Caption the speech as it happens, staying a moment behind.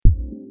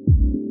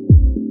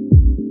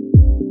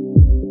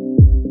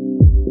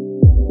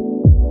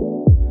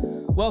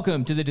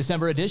Welcome to the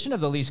December edition of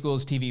the Lee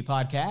Schools TV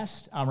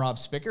podcast. I'm Rob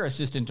Spicker,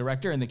 Assistant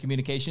Director in the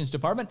Communications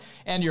Department,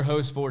 and your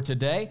host for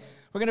today.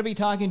 We're going to be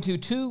talking to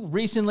two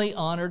recently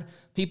honored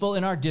people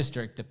in our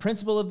district, the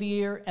Principal of the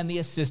Year and the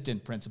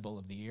Assistant Principal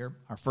of the Year.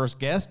 Our first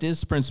guest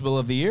is Principal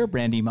of the Year,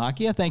 Brandy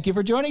Macchia. Thank you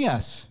for joining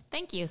us.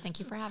 Thank you. Thank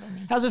you for having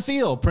me. How's it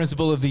feel,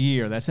 Principal of the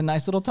Year? That's a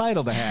nice little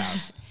title to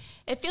have.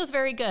 It feels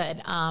very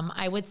good.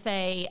 I would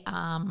say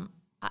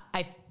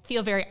I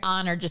feel very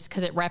honored just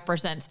because it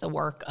represents the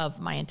work of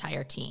my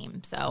entire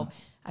team. So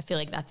I feel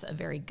like that's a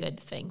very good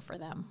thing for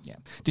them. Yeah.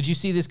 Did you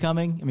see this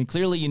coming? I mean,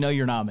 clearly you know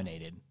you're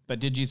nominated, but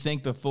did you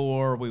think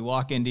before we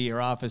walk into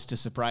your office to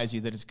surprise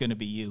you that it's going to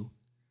be you?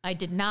 I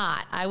did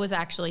not. I was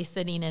actually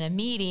sitting in a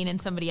meeting in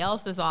somebody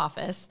else's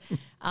office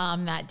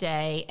that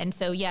day. And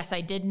so, yes, I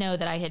did know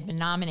that I had been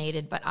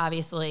nominated, but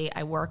obviously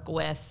I work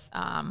with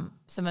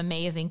some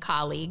amazing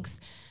colleagues.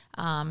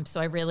 So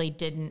I really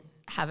didn't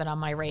have it on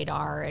my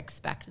radar or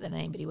expect that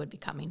anybody would be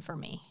coming for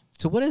me.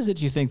 So what is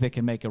it you think that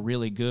can make a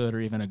really good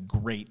or even a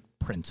great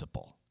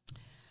principal?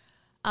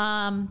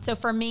 So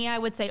for me, I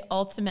would say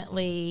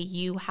ultimately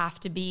you have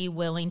to be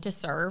willing to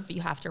serve. You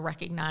have to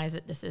recognize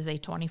that this is a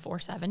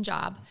 24/7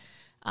 job.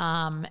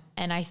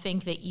 And I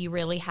think that you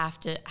really have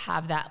to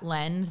have that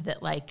lens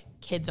that like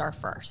kids are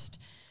first.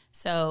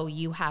 So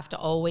you have to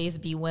always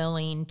be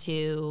willing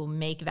to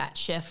make that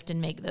shift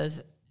and make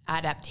those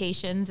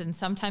adaptations. And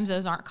sometimes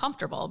those aren't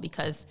comfortable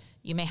because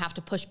you may have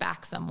to push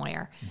back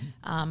somewhere.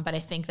 But I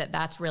think that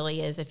that's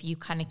really is if you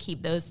kind of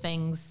keep those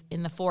things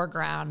in the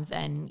foreground,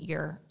 then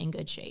you're in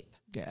good shape.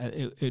 Yeah,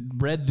 it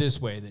read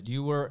this way, that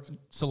you were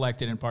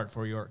selected in part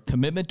for your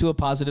commitment to a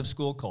positive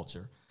school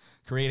culture,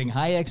 creating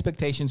high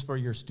expectations for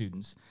your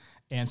students,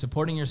 and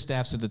supporting your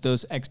staff so that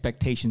those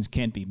expectations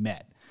can be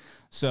met.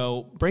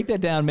 So break that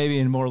down maybe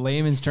in more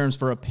layman's terms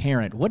for a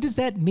parent. What does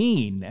that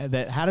mean?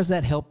 How does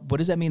that help? What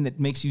does that mean that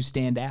makes you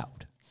stand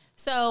out?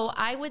 So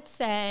I would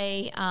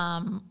say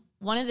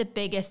one of the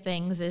biggest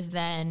things is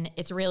then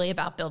it's really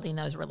about building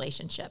those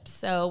relationships.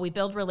 So we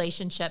build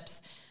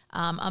relationships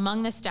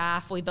among the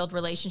staff, we build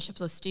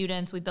relationships with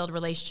students, we build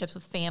relationships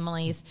with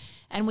families,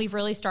 and we've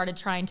really started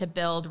trying to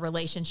build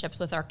relationships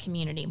with our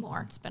community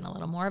more. It's been a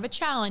little more of a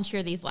challenge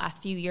here these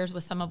last few years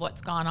with some of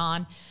what's gone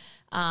on.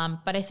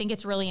 But I think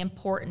it's really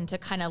important to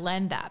kind of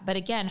lend that. But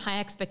again,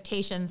 high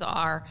expectations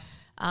are,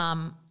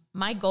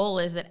 my goal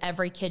is that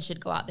every kid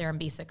should go out there and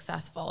be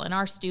successful. And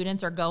our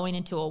students are going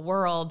into a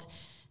world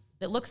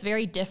that looks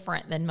very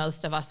different than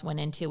most of us went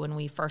into when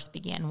we first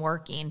began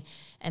working.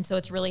 And so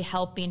it's really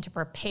helping to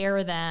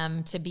prepare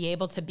them to be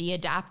able to be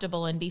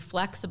adaptable and be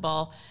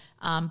flexible.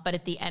 But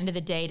at the end of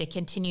the day, to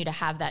continue to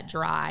have that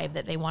drive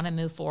that they want to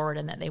move forward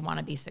and that they want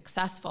to be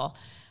successful.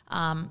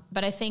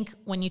 But I think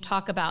when you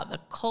talk about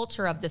the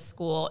culture of the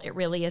school, it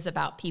really is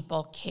about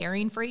people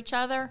caring for each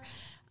other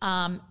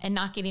and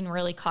not getting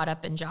really caught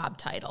up in job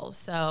titles.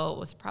 So it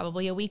was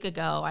probably a week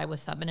ago, I was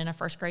subbing in a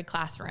first grade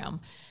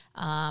classroom.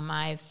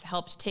 I've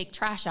helped take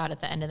trash out at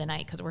the end of the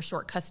night because we're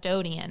short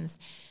custodians.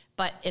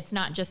 But it's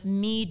not just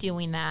me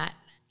doing that.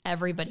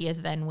 Everybody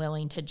is then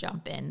willing to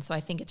jump in. So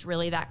I think it's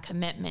really that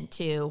commitment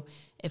to,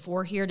 if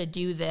we're here to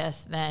do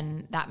this,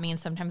 then that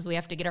means sometimes we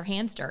have to get our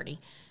hands dirty.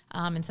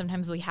 And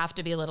sometimes we have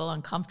to be a little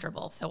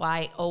uncomfortable. So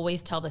I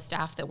always tell the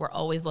staff that we're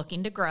always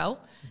looking to grow.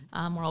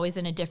 We're always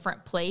in a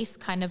different place,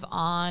 kind of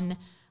on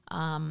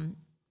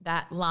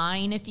that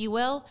line, if you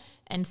will.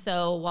 And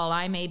so while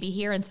I may be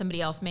here and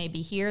somebody else may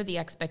be here, the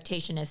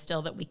expectation is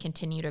still that we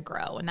continue to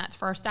grow. And that's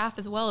for our staff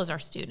as well as our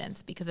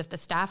students, because if the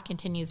staff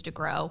continues to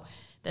grow,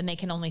 then they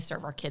can only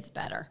serve our kids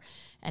better.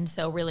 And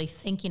so really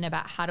thinking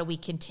about how do we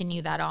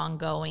continue that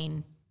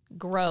ongoing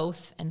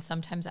growth, and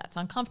sometimes that's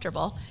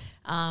uncomfortable,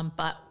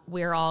 but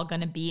we're all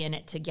going to be in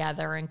it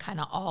together and kind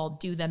of all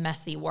do the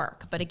messy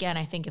work. But again,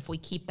 I think if we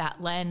keep that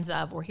lens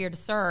of we're here to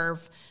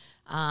serve,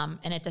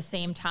 and at the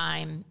same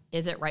time,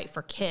 is it right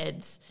for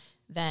kids,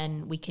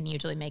 then we can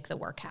usually make the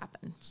work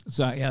happen.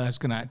 So yeah, I was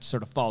going to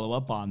sort of follow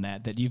up on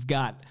that you've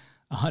got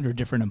 100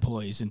 different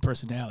employees and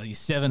personalities,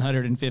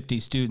 750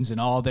 students and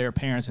all their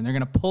parents, and they're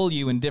going to pull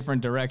you in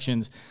different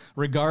directions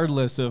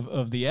regardless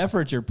of the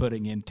effort you're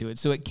putting into it.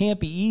 So it can't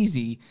be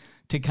easy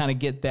to kind of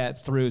get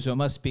that through. So it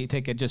must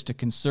take just a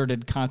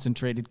concerted,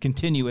 concentrated,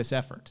 continuous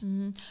effort.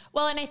 Mm-hmm.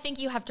 Well, and I think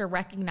you have to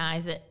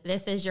recognize that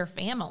this is your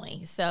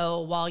family.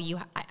 So while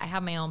I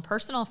have my own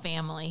personal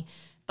family,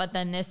 but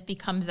then this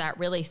becomes that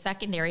really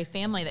secondary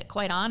family that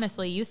quite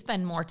honestly you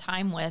spend more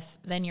time with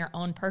than your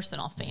own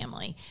personal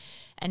family.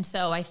 And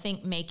so I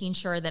think making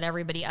sure that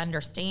everybody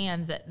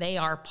understands that they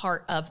are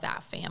part of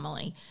that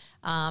family.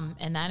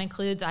 And that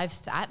includes, I've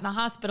sat in the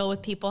hospital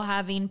with people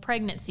having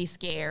pregnancy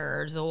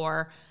scares,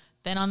 or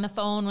been on the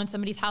phone when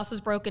somebody's house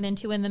is broken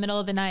into in the middle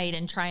of the night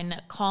and trying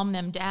to calm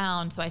them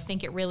down. So I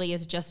think it really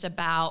is just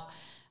about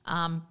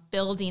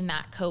building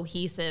that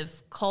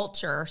cohesive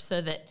culture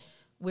so that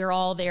we're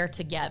all there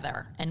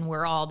together and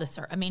we're all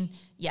I mean,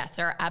 yes,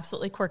 there are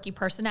absolutely quirky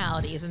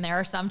personalities, and there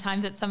are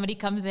sometimes that somebody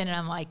comes in and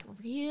I'm like,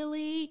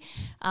 really?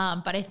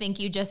 But I think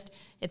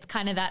it's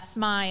kind of that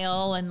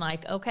smile and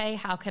like, okay,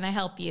 how can I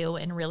help you?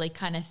 And really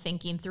kind of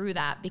thinking through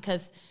that,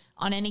 because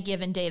on any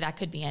given day, that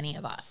could be any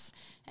of us.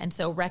 And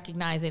so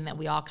recognizing that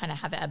we all kind of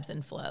have ebbs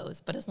and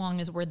flows, but as long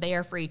as we're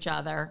there for each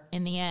other,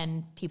 in the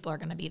end, people are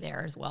going to be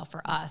there as well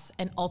for us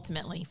and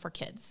ultimately for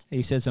kids.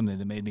 You said something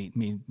that made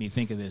me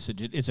think of this.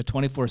 It's a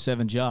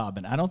 24/7 job,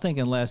 and I don't think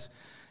unless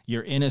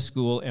you're in a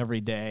school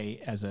every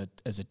day as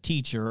a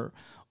teacher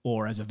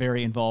or as a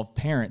very involved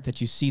parent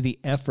that you see the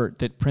effort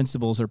that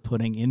principals are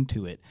putting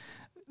into it.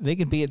 They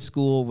could be at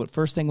school, but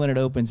first thing when it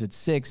opens at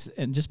 6,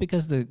 and just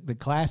because the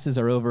classes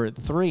are over at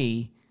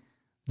 3,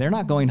 they're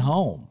not going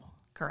home.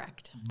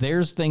 Correct.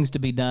 There's things to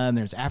be done.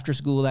 There's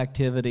after-school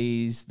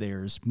activities.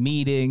 There's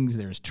meetings.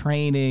 There's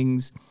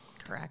trainings.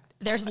 Correct.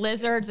 There's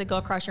lizards that go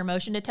across your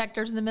motion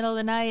detectors in the middle of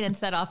the night and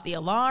set off the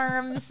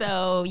alarm,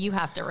 so you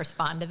have to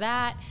respond to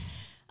that.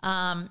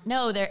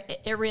 No,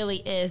 it really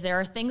is. There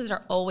are things that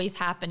are always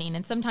happening,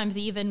 and sometimes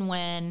even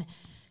when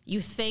you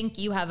think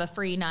you have a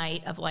free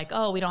night of like,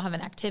 oh, we don't have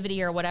an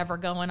activity or whatever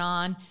going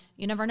on,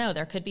 you never know.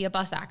 There could be a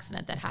bus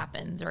accident that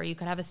happens, or you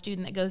could have a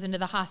student that goes into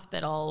the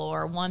hospital,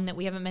 or one that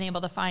we haven't been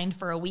able to find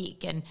for a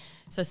week. And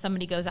so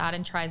somebody goes out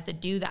and tries to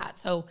do that.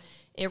 So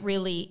it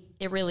really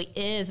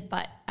is,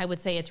 but I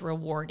would say it's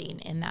rewarding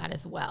in that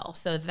as well.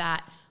 So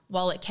that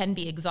while it can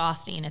be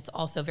exhausting, it's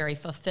also very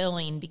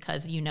fulfilling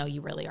because you know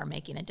you really are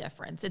making a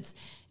difference.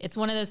 It's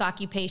one of those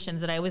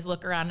occupations that I always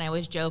look around and I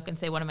always joke and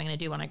say, what am I going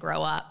to do when I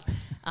grow up?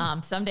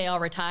 Someday I'll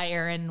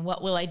retire, and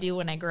what will I do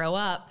when I grow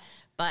up?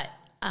 But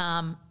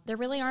there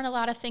really aren't a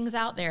lot of things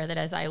out there that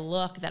as I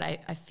look that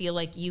I feel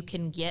like you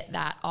can get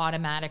that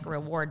automatic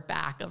reward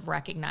back of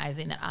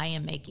recognizing that I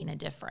am making a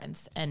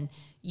difference. And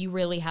you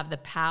really have the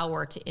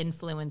power to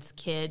influence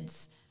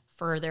kids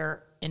for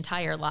their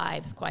entire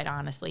lives, quite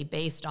honestly,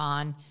 based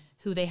on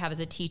who they have as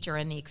a teacher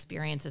and the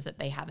experiences that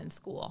they have in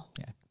school.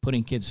 Yeah,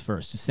 putting kids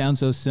first. It sounds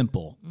so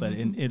simple, but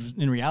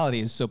in reality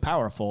it's so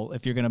powerful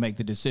if you're going to make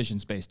the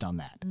decisions based on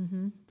that.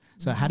 Mm-hmm.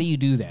 So how do you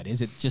do that?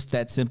 Is it just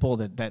that simple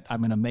that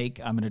I'm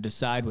going to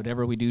decide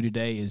whatever we do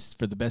today is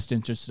for the best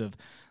interest of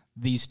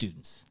these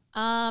students?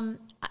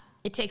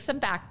 It takes some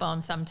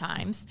backbone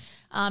sometimes.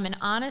 And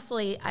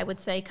honestly, I would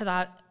say,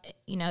 because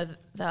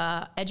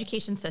the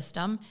education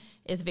system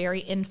is very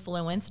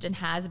influenced and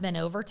has been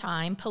over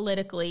time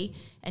politically.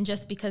 And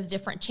just because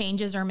different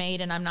changes are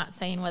made, and I'm not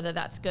saying whether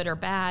that's good or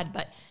bad,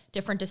 but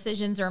different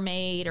decisions are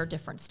made or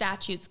different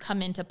statutes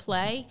come into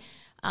play.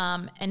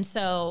 And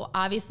so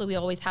obviously we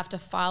always have to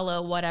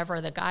follow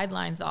whatever the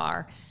guidelines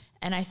are.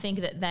 And I think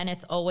that then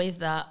it's always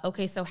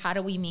okay, so how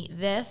do we meet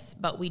this,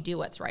 but we do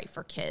what's right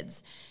for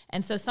kids?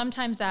 And so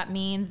sometimes that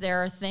means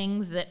there are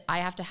things that I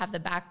have to have the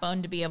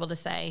backbone to be able to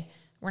say,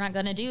 we're not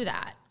going to do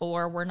that,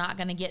 or we're not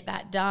going to get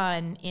that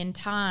done in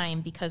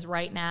time because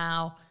right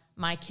now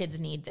my kids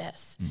need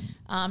this.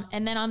 Mm-hmm.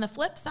 And then on the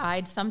flip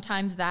side,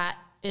 sometimes that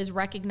is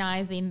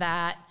recognizing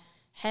that,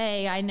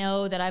 hey, I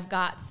know that I've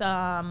got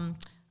some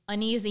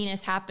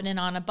uneasiness happening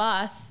on a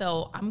bus,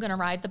 so I'm going to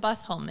ride the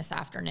bus home this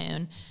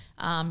afternoon.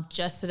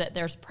 Just so that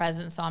there's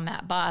presence on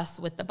that bus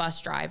with the bus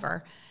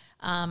driver.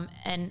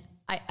 And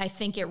I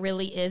think it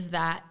really is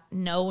that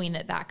knowing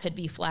that could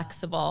be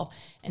flexible.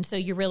 And so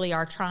you really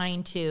are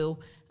trying to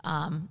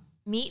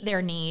meet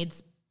their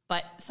needs,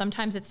 but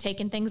sometimes it's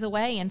taking things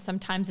away and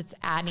sometimes it's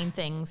adding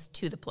things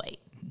to the plate.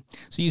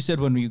 So you said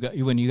when you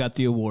got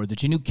the award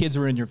that you knew kids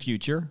were in your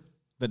future,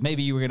 but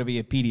maybe you were going to be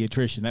a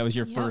pediatrician. That was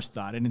your first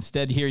thought. And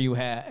instead here you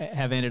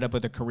have ended up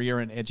with a career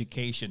in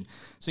education.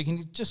 So can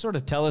you just sort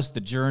of tell us the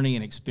journey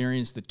and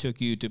experience that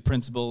took you to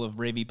principal of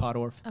Ray V.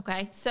 Pottorff?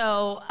 Okay.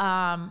 So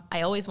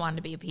I always wanted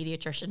to be a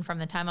pediatrician from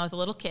the time I was a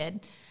little kid.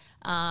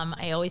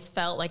 I always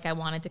felt like I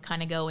wanted to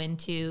kind of go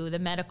into the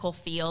medical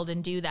field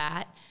and do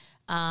that.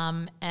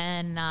 I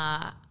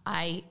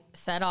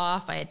set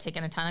off. I had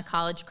taken a ton of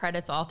college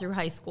credits all through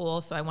high school.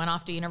 So I went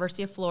off to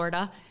University of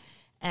Florida.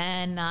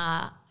 And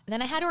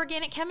then I had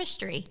organic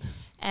chemistry.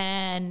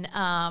 And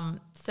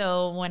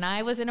so when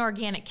I was in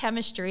organic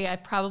chemistry, I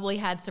probably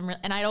had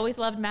and I'd always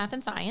loved math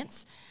and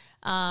science.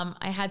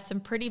 I had some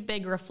pretty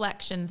big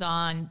reflections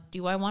on,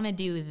 do I want to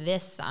do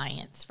this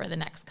science for the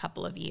next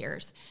couple of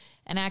years?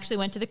 And I actually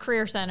went to the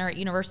Career Center at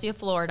University of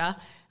Florida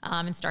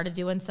and started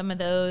doing some of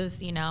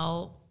those,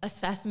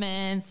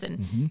 assessments.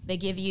 And they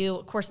give you,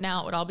 of course,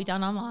 now it would all be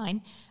done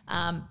online,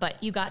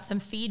 but you got some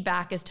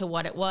feedback as to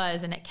what it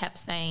was. And it kept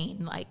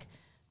saying, like,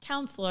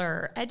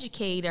 counselor,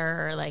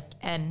 educator,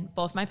 and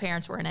both my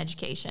parents were in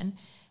education.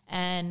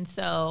 And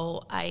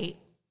so I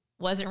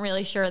wasn't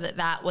really sure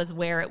that was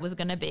where it was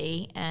going to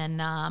be. And,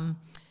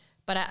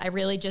 but I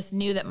really just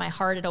knew that my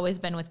heart had always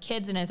been with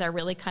kids. And as I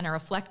really kind of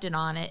reflected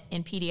on it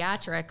in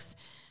pediatrics,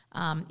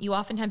 you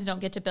oftentimes don't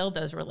get to build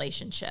those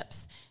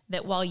relationships,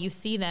 that while you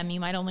see them,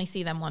 you might only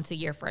see them once a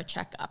year for a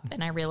checkup.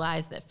 And I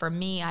realized that for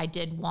me, I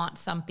did want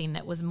something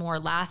that was more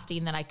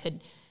lasting, that I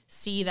could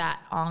see that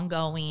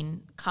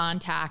ongoing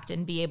contact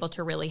and be able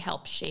to really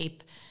help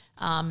shape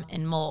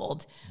and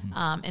mold.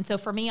 And so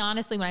for me,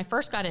 honestly, when I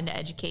first got into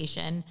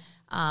education,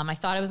 I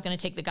thought I was going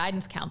to take the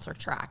guidance counselor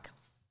track.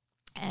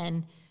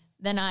 And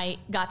then I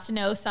got to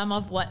know some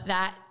of what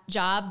that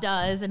job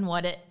does and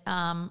what it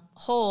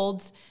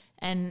holds.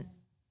 And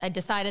I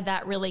decided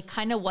that really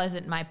kind of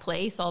wasn't my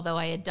place, although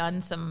I had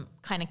done some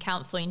kind of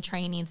counseling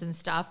trainings and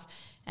stuff.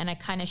 And I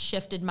kind of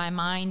shifted my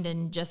mind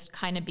and just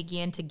kind of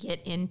began to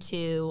get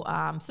into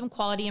some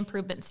quality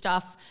improvement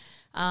stuff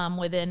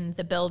within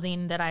the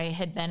building that I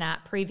had been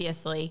at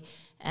previously.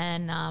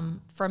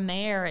 And from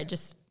there, it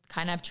just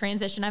kind of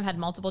transitioned. I've had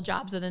multiple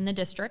jobs within the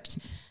district.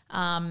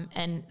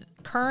 And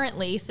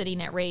currently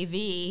sitting at Ray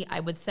V, I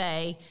would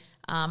say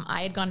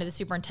I had gone to the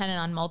superintendent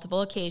on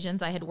multiple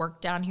occasions. I had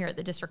worked down here at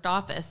the district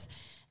office.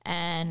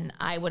 And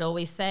I would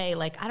always say,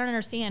 like, I don't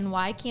understand,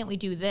 why can't we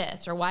do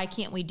this or why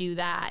can't we do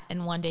that?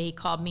 And one day he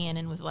called me in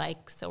and was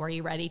like, so are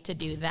you ready to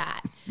do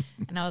that?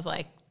 And I was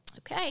like,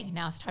 okay,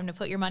 now it's time to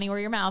put your money where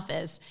your mouth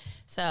is.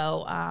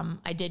 So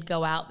I did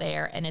go out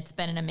there, and it's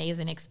been an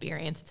amazing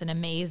experience. It's an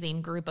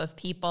amazing group of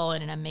people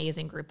and an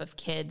amazing group of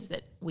kids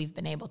that we've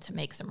been able to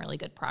make some really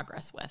good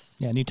progress with.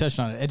 Yeah, and you touched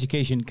on it.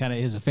 Education kind of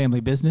is a family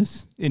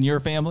business in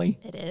your family.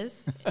 It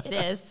is. It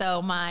is.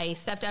 So my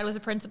stepdad was a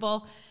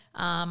principal.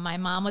 My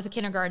mom was a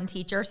kindergarten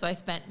teacher, so I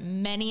spent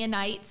many a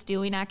nights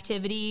doing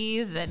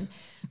activities and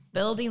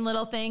building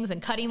little things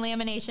and cutting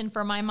lamination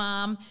for my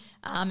mom.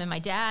 And my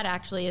dad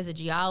actually is a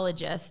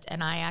geologist,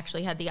 and I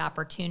actually had the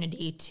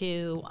opportunity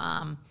to,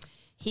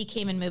 he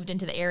came and moved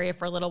into the area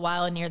for a little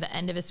while, and near the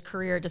end of his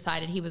career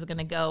decided he was going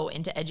to go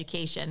into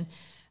education.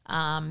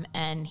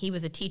 And he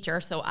was a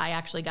teacher, so I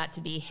actually got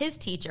to be his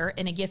teacher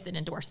in a gifted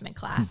endorsement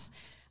class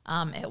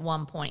at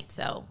one point.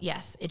 So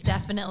yes, it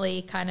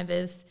definitely kind of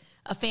is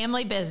a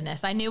family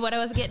business. I knew what I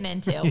was getting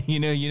into. you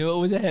knew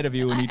what was ahead of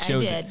you when you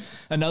chose I did. it.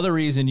 Another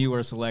reason you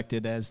were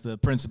selected as the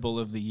principal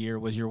of the year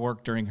was your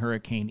work during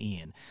Hurricane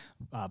Ian.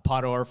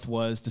 Pottorff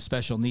was the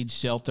special needs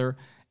shelter,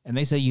 and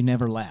they say you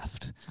never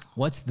left.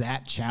 What's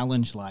that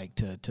challenge like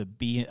to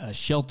be a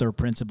shelter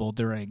principal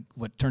during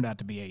what turned out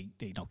to be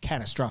a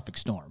catastrophic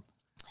storm?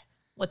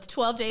 What's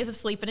 12 days of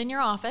sleeping in your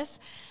office?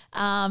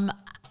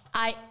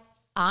 I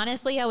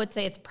honestly would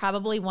say it's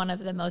probably one of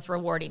the most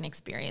rewarding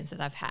experiences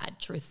I've had,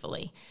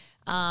 truthfully.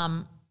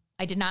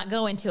 I did not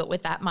go into it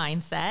with that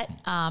mindset.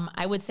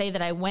 I would say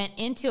that I went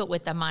into it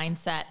with the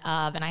mindset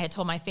of, and I had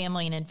told my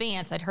family in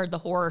advance, I'd heard the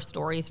horror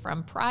stories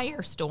from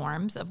prior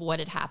storms of what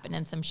had happened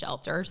in some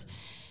shelters.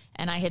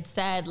 And I had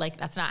said, like,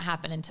 that's not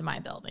happening to my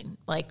building.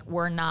 Like,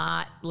 we're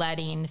not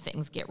letting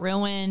things get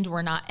ruined.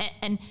 We're not,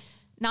 and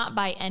not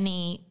by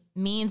any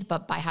means,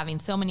 but by having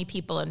so many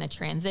people in the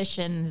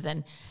transitions.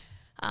 And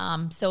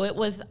so it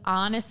was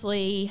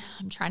honestly,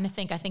 I'm trying to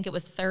think, I think it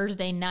was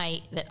Thursday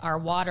night that our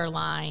water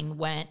line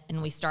went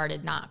and we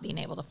started not being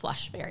able to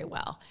flush very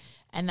well.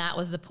 And that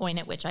was the point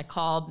at which I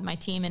called my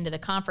team into the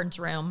conference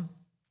room,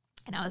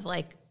 and I was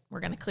like, we're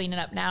going to clean it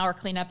up now or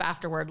clean up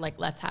afterward. Like,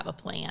 let's have a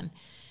plan.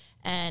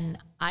 And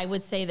I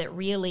would say that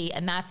really,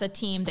 and that's a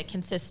team that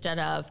consisted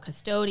of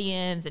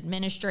custodians,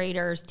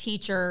 administrators,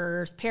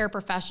 teachers,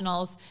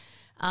 paraprofessionals.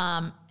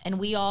 And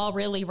we all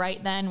really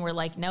right then were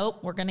like,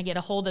 nope, we're going to get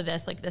a hold of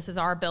this. Like, this is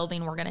our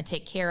building. We're going to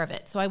take care of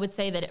it. So I would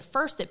say that at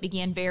first it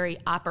began very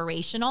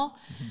operational,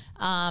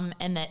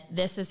 and that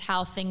this is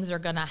how things are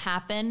going to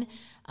happen.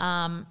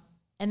 And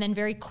then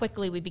very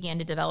quickly we began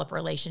to develop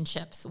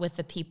relationships with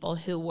the people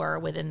who were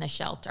within the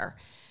shelter.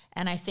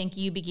 And I think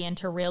you began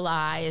to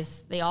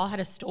realize they all had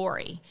a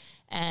story,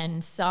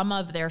 and some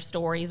of their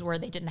stories were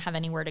they didn't have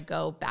anywhere to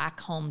go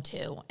back home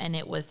to. And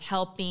it was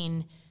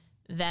helping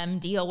them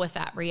deal with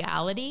that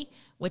reality,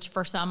 which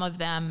for some of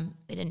them,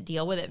 they didn't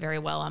deal with it very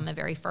well on the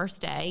very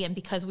first day. And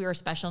because we were a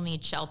special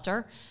needs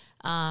shelter,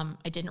 I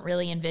didn't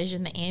really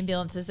envision the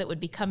ambulances that would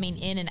be coming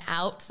in and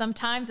out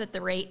sometimes at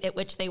the rate at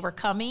which they were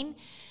coming.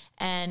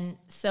 And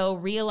so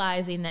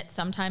realizing that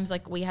sometimes,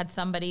 like, we had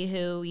somebody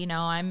who,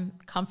 I'm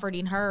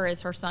comforting her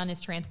as her son is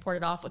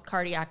transported off with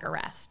cardiac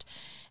arrest.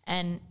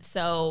 And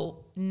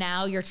so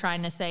now you're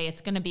trying to say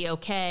it's going to be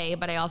okay,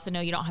 but I also know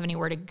you don't have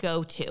anywhere to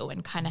go to,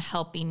 and kind of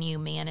helping you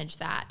manage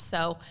that.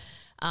 So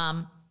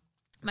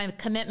my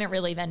commitment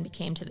really then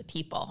became to the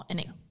people, and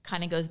it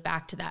kind of goes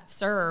back to that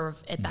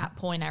serve. At that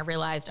point, I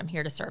realized I'm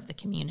here to serve the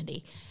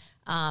community.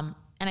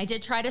 And I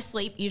did try to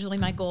sleep. Usually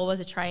my goal was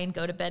to try and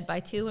go to bed by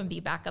 2 and be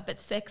back up at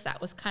 6.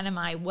 That was kind of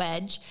my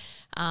wedge.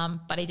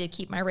 But I did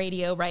keep my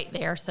radio right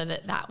there so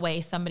that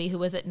way somebody who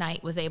was at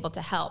night was able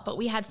to help. But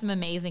we had some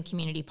amazing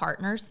community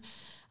partners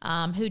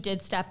who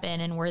did step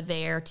in and were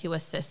there to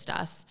assist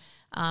us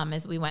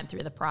as we went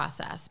through the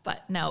process.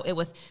 But no, it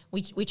was,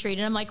 we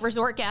treated them like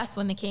resort guests.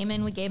 When they came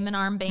in, we gave them an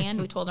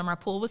armband. We told them our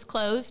pool was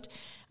closed.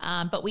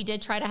 But we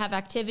did try to have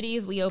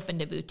activities. We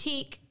opened a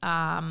boutique.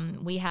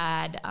 We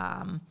had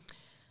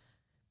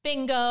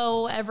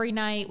bingo every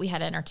night. We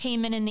had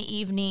entertainment in the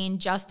evening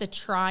just to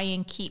try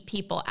and keep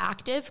people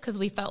active, because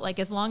we felt like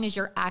as long as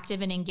you're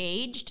active and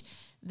engaged,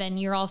 then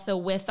you're also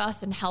with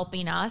us and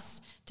helping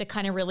us to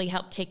kind of really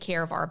help take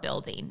care of our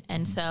building.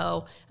 And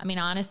so, I mean,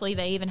 honestly,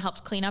 they even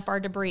helped clean up our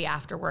debris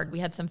afterward. We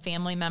had some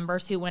family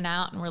members who went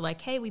out and were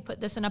like, hey, we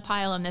put this in a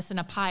pile and this in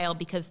a pile,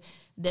 because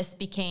this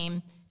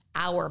became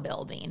our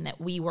building, that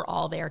we were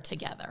all there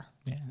together.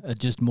 Yeah,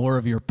 just more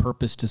of your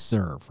purpose to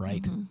serve,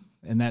 right? Mm-hmm.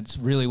 And that's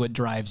really what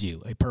drives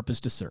you, a purpose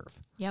to serve.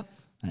 Yep.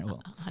 All right,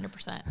 well,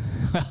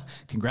 100%. well,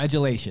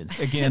 congratulations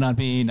again on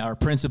being our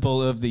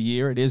Principal of the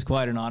Year. It is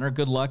quite an honor.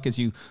 Good luck as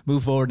you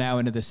move forward now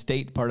into the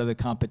state part of the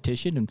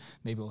competition, and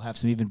maybe we'll have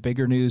some even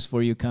bigger news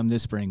for you come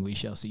this spring. We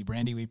shall see.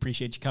 Brandy, we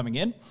appreciate you coming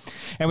in,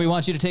 and we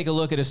want you to take a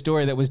look at a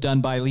story that was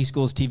done by Lee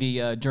Schools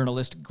TV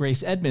journalist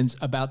Grace Edmonds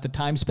about the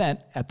time spent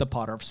at the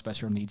Potterf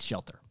Special Needs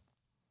Shelter.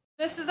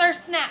 This is our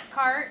snack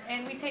cart,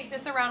 and we take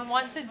this around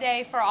once a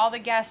day for all the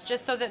guests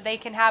just so that they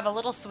can have a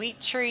little sweet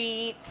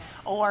treat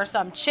or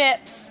some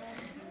chips.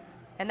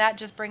 And that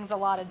just brings a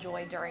lot of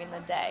joy during the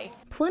day.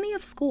 Plenty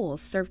of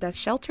schools served as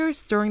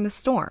shelters during the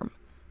storm,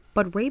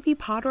 but Raby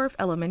Potterf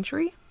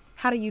Elementary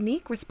had a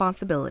unique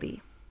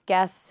responsibility.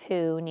 Guests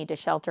who need to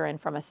shelter in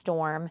from a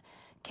storm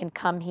can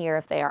come here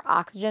if they are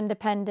oxygen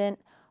dependent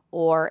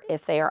or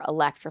if they are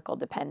electrical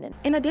dependent.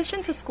 In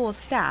addition to school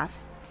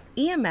staff,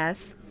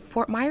 EMS,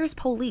 Fort Myers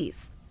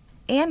Police,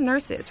 and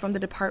nurses from the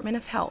Department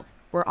of Health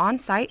were on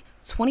site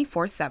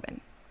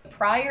 24/7.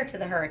 Prior to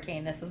the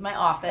hurricane, this was my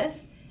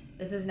office.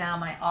 This is now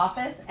my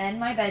office and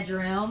my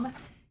bedroom.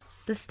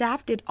 The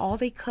staff did all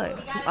they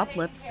could to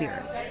uplift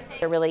spirits.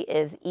 It really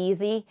is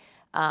easy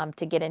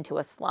to get into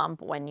a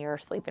slump when you're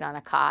sleeping on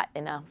a cot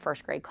in a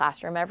first grade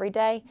classroom every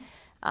day.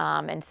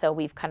 And so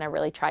we've kind of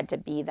really tried to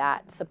be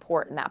that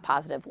support and that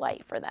positive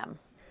light for them.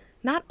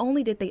 Not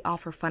only did they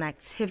offer fun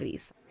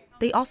activities,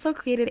 they also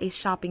created a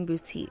shopping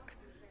boutique,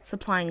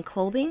 supplying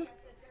clothing,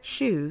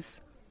 shoes,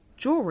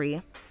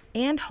 jewelry,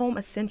 and home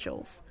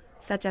essentials,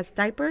 such as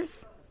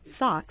diapers,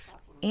 socks,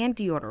 and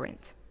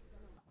deodorant.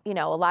 You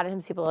know, a lot of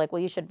times people are like,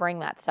 well, you should bring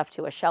that stuff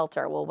to a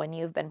shelter. Well, when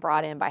you've been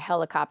brought in by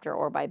helicopter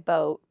or by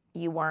boat,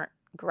 you weren't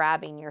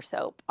grabbing your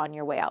soap on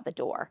your way out the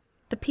door.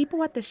 The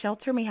people at the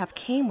shelter may have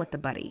came with the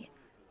buddy,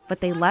 but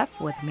they left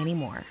with many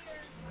more.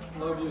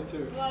 Love you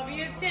too. Love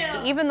you too.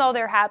 Even though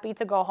they're happy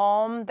to go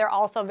home, they're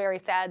also very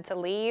sad to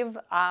leave.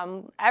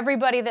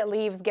 Everybody that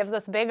leaves gives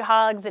us big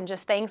hugs and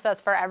just thanks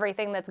us for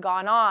everything that's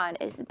gone on.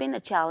 It's been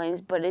a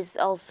challenge, but it's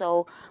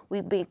also,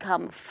 we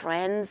become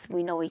friends.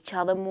 We know each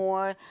other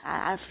more.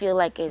 I feel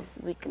like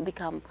we can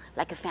become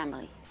like a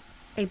family.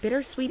 A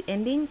bittersweet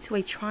ending to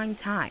a trying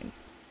time,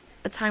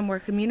 a time where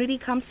community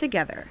comes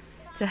together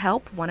to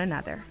help one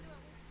another.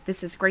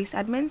 This is Grace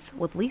Edmonds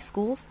with Lee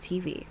Schools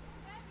TV.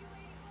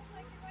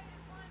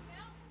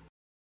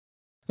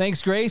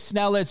 Thanks, Grace.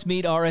 Now let's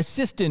meet our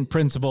Assistant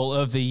Principal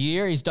of the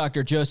Year. He's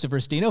Dr. Joseph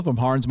Rustino from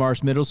Harns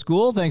Marsh Middle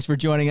School. Thanks for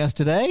joining us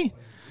today.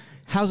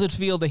 How's it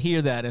feel to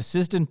hear that?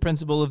 Assistant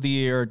Principal of the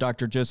Year,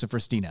 Dr. Joseph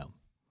Rustino.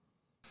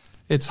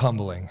 It's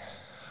humbling.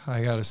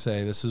 I got to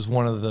say, this is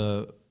one of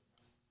the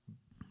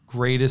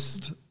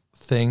greatest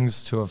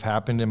things to have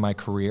happened in my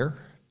career,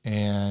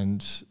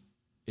 and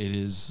it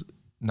is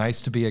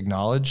nice to be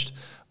acknowledged,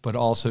 but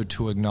also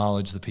to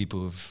acknowledge the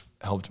people who've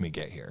helped me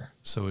get here.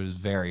 So it is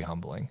very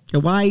humbling.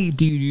 Why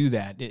do you do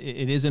that?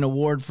 It is an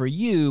award for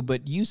you,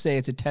 but you say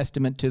it's a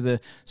testament to the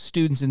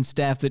students and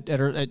staff that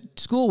are at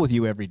school with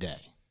you every day.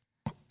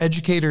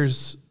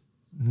 Educators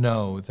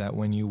know that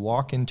when you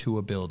walk into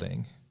a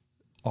building,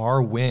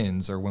 our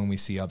wins are when we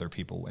see other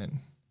people win.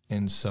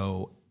 And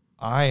so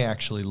I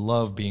actually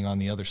love being on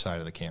the other side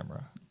of the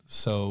camera.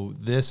 So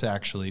this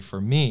actually,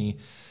 for me,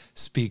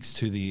 speaks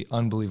to the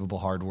unbelievable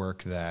hard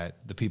work that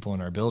the people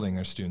in our building,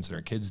 our students and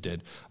our kids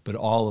did, but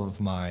all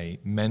of my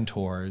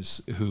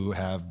mentors who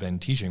have been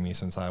teaching me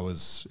since I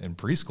was in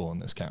preschool in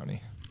this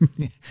county.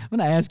 I'm going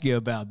to ask you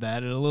about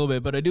that in a little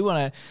bit, but I do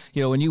want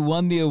to, when you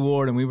won the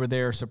award and we were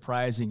there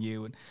surprising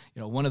you, and,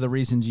 one of the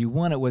reasons you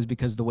won it was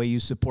because of the way you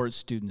support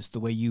students, the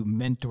way you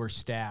mentor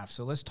staff.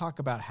 So let's talk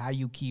about how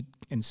you keep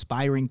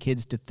inspiring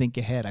kids to think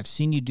ahead. I've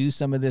seen you do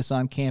some of this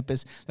on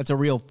campus. That's a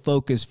real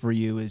focus for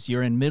you, is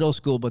you're in middle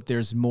school, but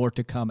there's more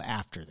to come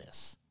after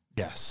this.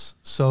 Yes.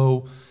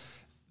 So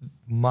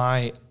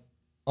my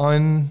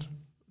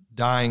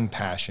undying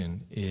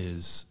passion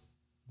is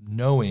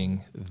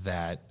knowing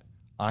that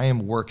I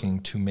am working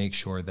to make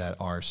sure that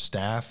our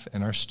staff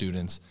and our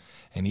students,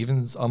 and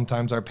even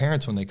sometimes our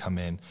parents when they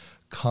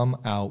come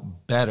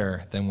out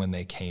better than when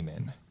they came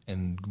in.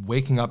 And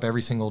waking up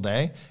every single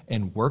day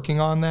and working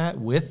on that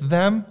with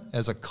them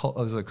as a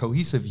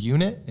cohesive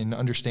unit, and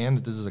understand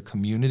that this is a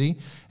community,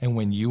 and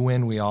when you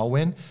win, we all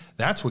win.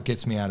 That's what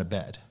gets me out of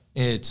bed.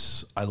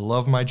 I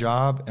love my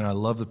job, and I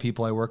love the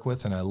people I work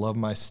with, and I love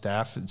my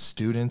staff and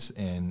students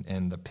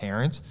and the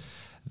parents,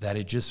 that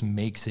it just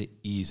makes it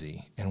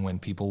easy. And when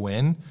people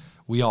win,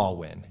 we all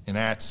win. And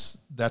that's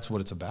what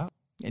it's about.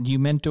 And you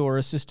mentor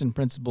assistant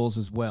principals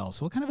as well.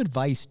 So what kind of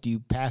advice do you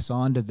pass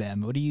on to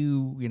them? What do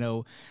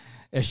you,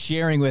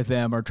 sharing with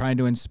them or trying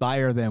to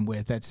inspire them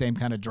with that same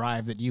kind of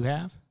drive that you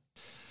have?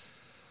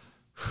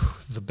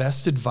 The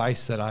best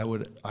advice that I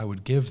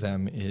would give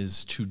them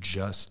is to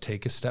just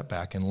take a step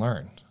back and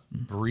learn.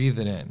 Breathe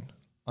it in.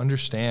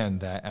 Understand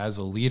that as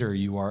a leader,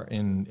 you are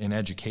in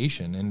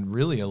education, and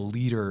really a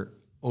leader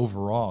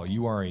overall,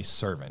 you are a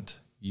servant.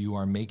 You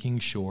are making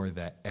sure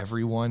that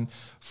everyone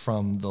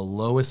from the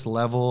lowest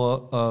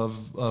level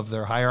of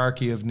their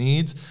hierarchy of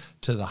needs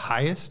to the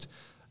highest,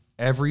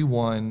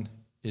 everyone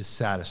is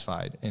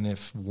satisfied. And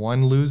if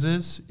one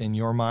loses, in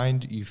your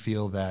mind, you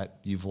feel that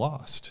you've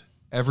lost.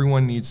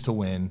 Everyone needs to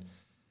win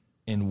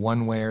in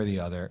one way or the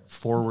other.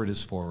 Forward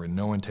is forward.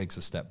 No one takes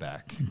a step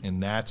back.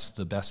 And that's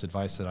the best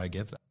advice that I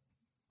give them.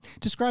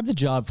 Describe the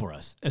job for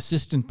us,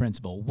 assistant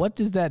principal. What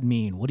does that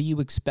mean? What are you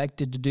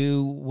expected to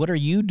do? What are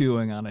you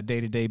doing on a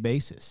day-to-day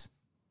basis?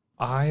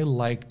 I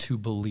like to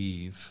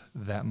believe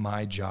that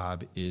my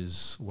job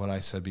is what I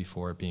said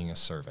before, being a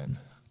servant.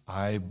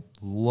 I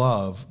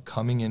love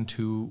coming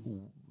into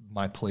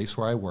my place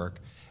where I work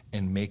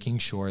and making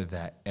sure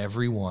that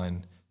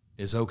everyone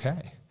is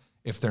okay.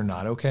 If they're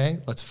not okay,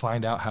 let's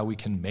find out how we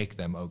can make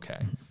them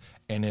okay.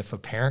 And if a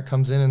parent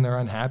comes in and they're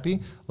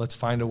unhappy, let's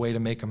find a way to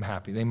make them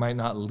happy. They might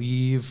not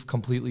leave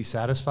completely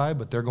satisfied,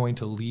 but they're going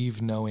to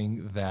leave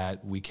knowing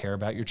that we care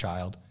about your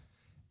child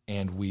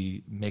and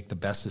we make the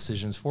best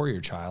decisions for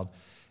your child.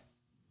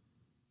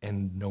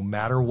 And no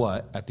matter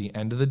what, at the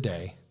end of the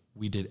day,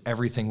 we did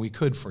everything we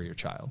could for your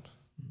child.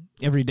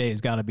 Every day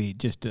has got to be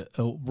just a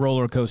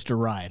roller coaster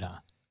ride, huh?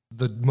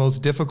 The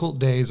most difficult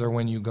days are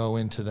when you go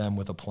into them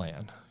with a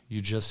plan. You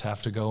just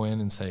have to go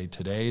in and say,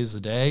 today is the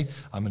day.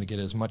 I'm going to get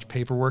as much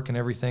paperwork and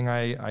everything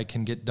I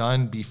can get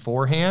done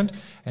beforehand.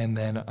 And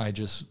then I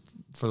just,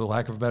 for the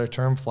lack of a better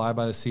term, fly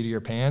by the seat of your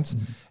pants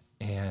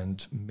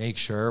and make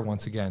sure,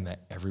 once again,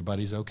 that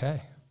everybody's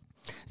okay.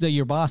 So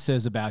your boss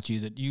says about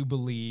you that you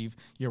believe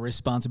your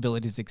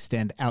responsibilities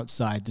extend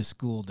outside the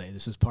school day.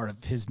 This was part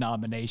of his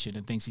nomination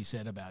and things he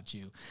said about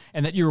you,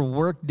 and that your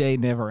work day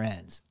never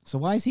ends. So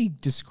why is he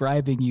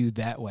describing you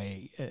that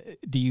way?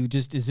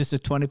 Is this a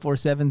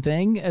 24/7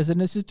 thing as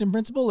an assistant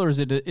principal, or is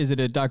it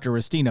a Dr.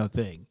 Restino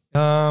thing?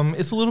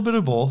 It's a little bit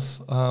of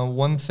both.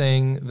 One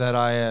thing that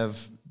I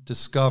have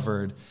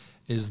discovered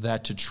is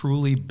that to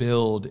truly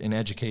build an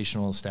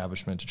educational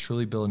establishment, to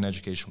truly build an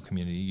educational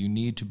community, you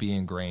need to be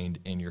ingrained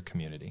in your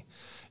community.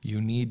 You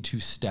need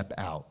to step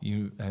out.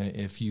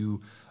 If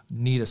you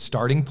need a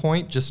starting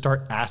point, just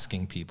start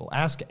asking people.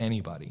 Ask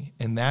anybody.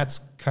 And that's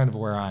kind of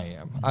where I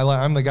am.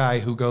 I'm the guy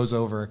who goes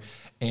over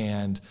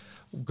and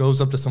goes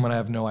up to someone I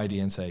have no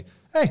idea and say,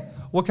 hey,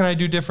 what can I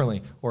do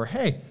differently? Or,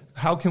 hey,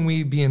 how can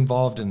we be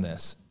involved in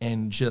this?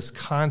 And just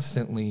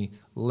constantly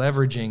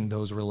leveraging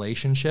those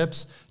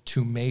relationships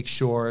to make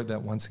sure that,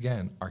 once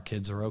again, our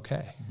kids are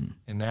okay.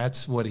 And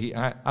that's what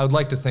I would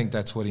like to think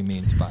that's what he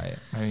means by it.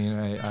 I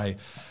mean,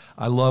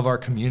 I love our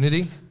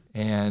community,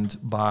 and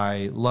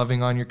by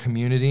loving on your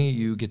community,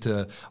 you get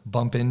to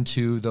bump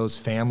into those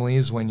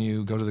families when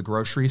you go to the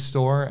grocery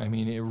store. I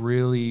mean,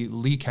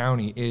 Lee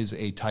County is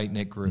a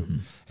tight-knit group,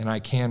 and I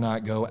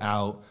cannot go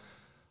out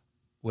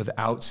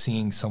without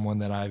seeing someone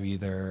that I've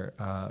either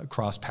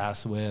crossed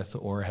paths with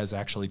or has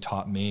actually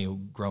taught me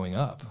growing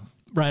up.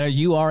 Right.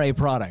 You are a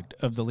product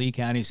of the Lee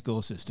County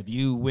school system.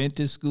 You went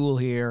to school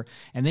here,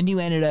 and then you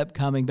ended up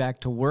coming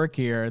back to work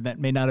here. That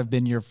may not have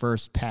been your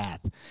first path.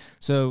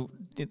 So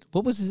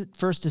what was it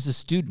first as a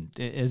student,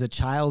 as a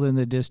child in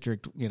the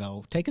district?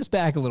 Take us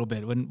back a little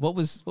bit. What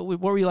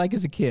were you like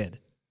as a kid?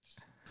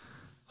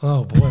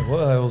 Oh boy,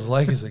 what I was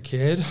like as a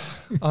kid.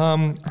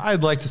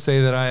 I'd like to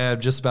say that I have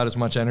just about as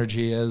much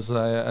energy as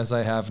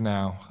I have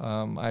now.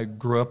 I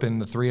grew up in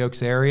the Three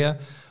Oaks area.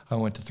 I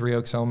went to Three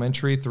Oaks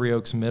Elementary, Three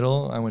Oaks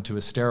Middle. I went to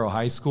Estero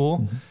High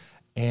School.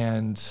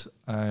 And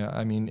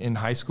in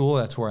high school,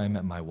 that's where I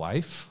met my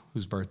wife,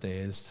 whose birthday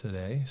is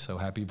today. So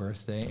happy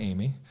birthday,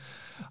 Amy.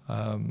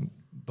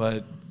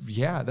 But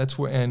yeah, that's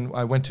where, and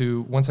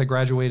once I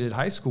graduated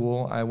high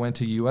school, I went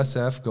to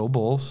USF, go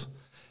Bulls,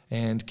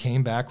 and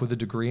came back with a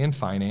degree in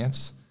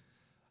finance.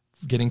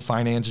 Getting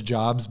finance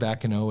jobs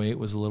back in 2008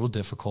 was a little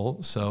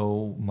difficult.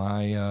 So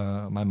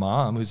my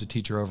mom, who's a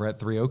teacher over at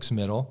Three Oaks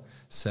Middle,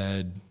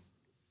 said,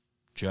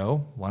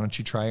 Joe, why don't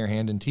you try your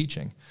hand in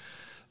teaching?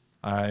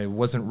 I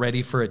wasn't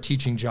ready for a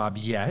teaching job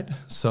yet.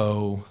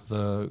 So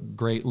the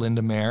great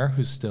Linda Mayer,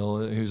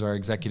 who's our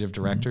executive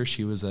director,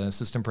 she was an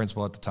assistant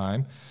principal at the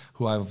time,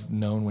 who I've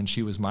known when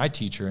she was my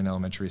teacher in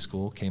elementary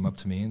school, came up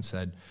to me and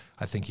said,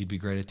 I think you'd be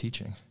great at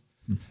teaching.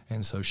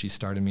 And so she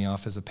started me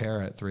off as a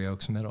para at Three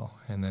Oaks Middle,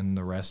 and then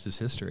the rest is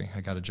history.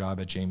 I got a job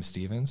at James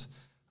Stevens.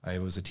 I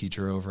was a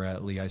teacher over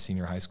at Lehigh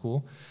Senior High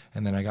School,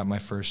 and then I got my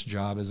first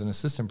job as an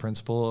assistant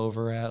principal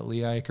over at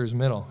Lehigh Acres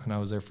Middle, and I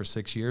was there for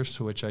 6 years,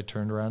 to which I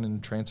turned around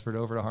and transferred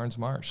over to Harns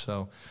Marsh.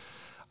 So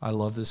I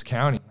love this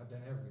county. I've been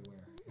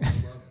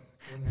everywhere.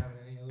 Wouldn't have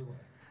it any other way.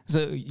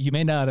 So you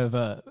may not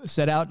have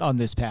set out on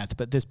this path,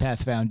 but this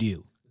path found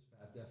you. This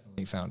path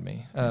definitely found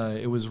me.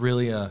 It was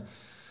really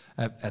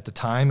at the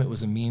time, it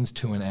was a means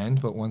to an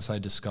end, but once I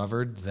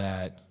discovered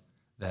that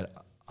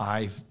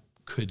I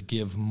could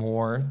give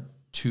more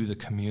to the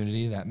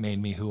community that made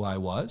me who I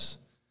was,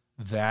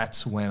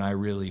 that's when I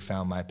really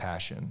found my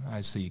passion. I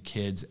see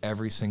kids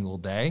every single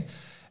day,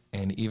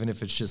 and even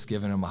if it's just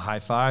giving them a high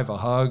five, a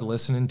hug,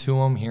 listening to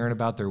them, hearing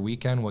about their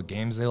weekend, what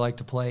games they like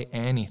to play,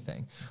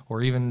 anything,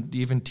 or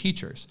even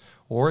teachers,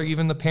 or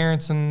even the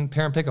parents and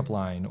parent pickup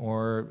line,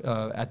 or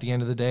at the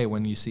end of the day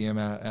when you see them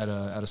at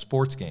a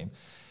sports game.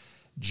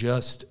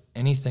 Just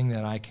anything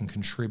that I can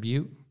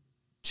contribute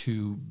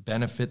to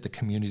benefit the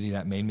community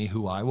that made me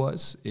who I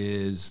was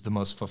is the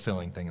most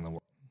fulfilling thing in the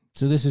world.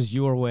 So this is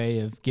your way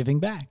of giving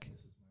back.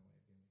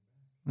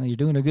 Well, you're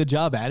doing a good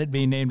job at it,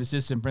 being named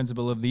Assistant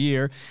Principal of the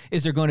Year.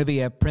 Is there going to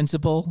be a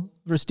Principal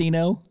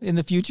Rustino in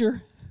the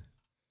future?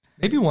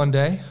 Maybe one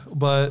day,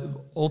 but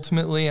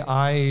ultimately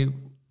I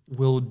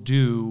will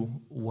do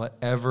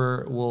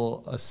whatever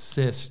will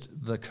assist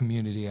the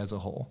community as a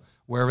whole,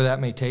 wherever that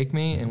may take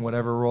me in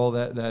whatever role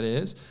that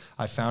is.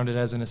 I found it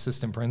as an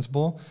assistant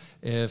principal.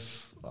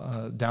 If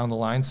down the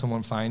line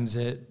someone finds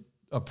it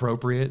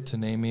appropriate to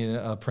name me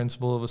a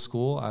principal of a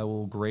school, I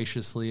will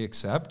graciously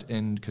accept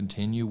and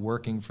continue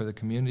working for the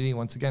community.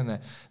 Once again,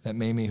 that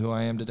made me who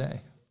I am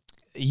today.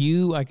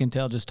 You, I can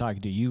tell just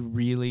talking to you,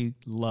 really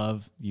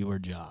love your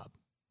job.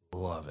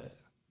 Love it.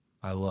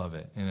 I love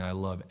it. And I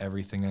love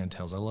everything that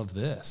entails. I love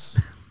this.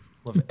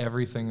 Love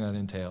everything that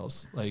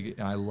entails. Like,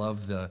 I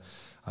love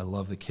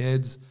the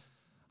kids.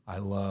 I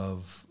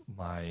love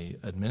my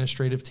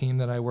administrative team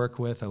that I work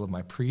with. I love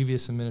my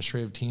previous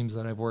administrative teams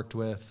that I've worked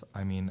with.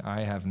 I mean,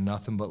 I have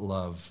nothing but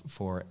love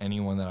for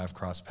anyone that I've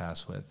crossed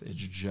paths with. It's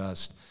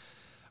just,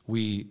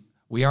 we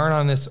aren't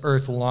on this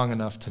earth long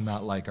enough to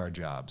not like our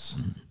jobs.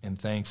 And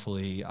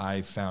thankfully,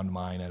 I found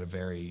mine at a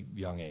very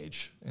young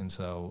age. And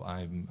so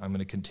I'm going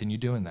to continue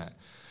doing that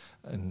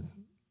and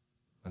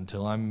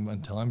until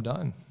I'm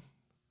done,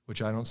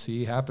 which I don't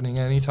see happening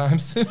anytime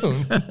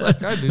soon.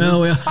 Like, I do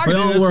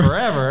this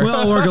forever.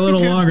 We'll work a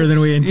little longer than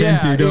we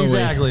intend to, don't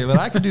exactly. But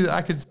I could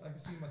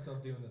see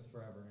myself doing this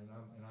forever, and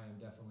I am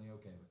definitely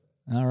okay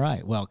with it. All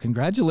right. Well,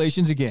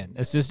 congratulations again,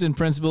 Assistant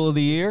Principal of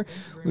the Year.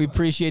 We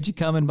appreciate you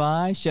coming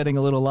by, shedding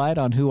a little light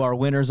on who our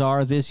winners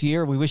are this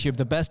year. We wish you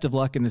the best of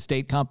luck in the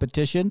state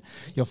competition.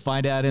 You'll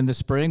find out in the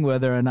spring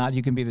whether or not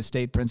you can be the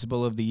State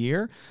Principal of the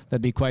Year.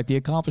 That'd be quite the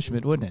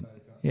accomplishment, wouldn't it?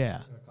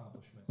 Yeah.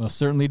 Well,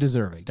 certainly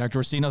deserving. Dr.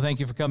 Rustino, thank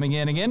you for coming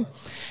in again.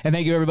 And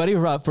thank you, everybody,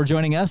 for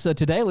joining us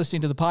today,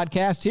 listening to the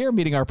podcast here,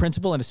 meeting our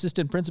Principal and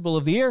Assistant Principal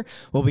of the Year.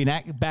 We'll be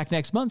back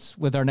next month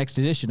with our next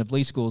edition of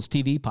Lee Schools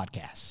TV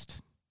Podcast.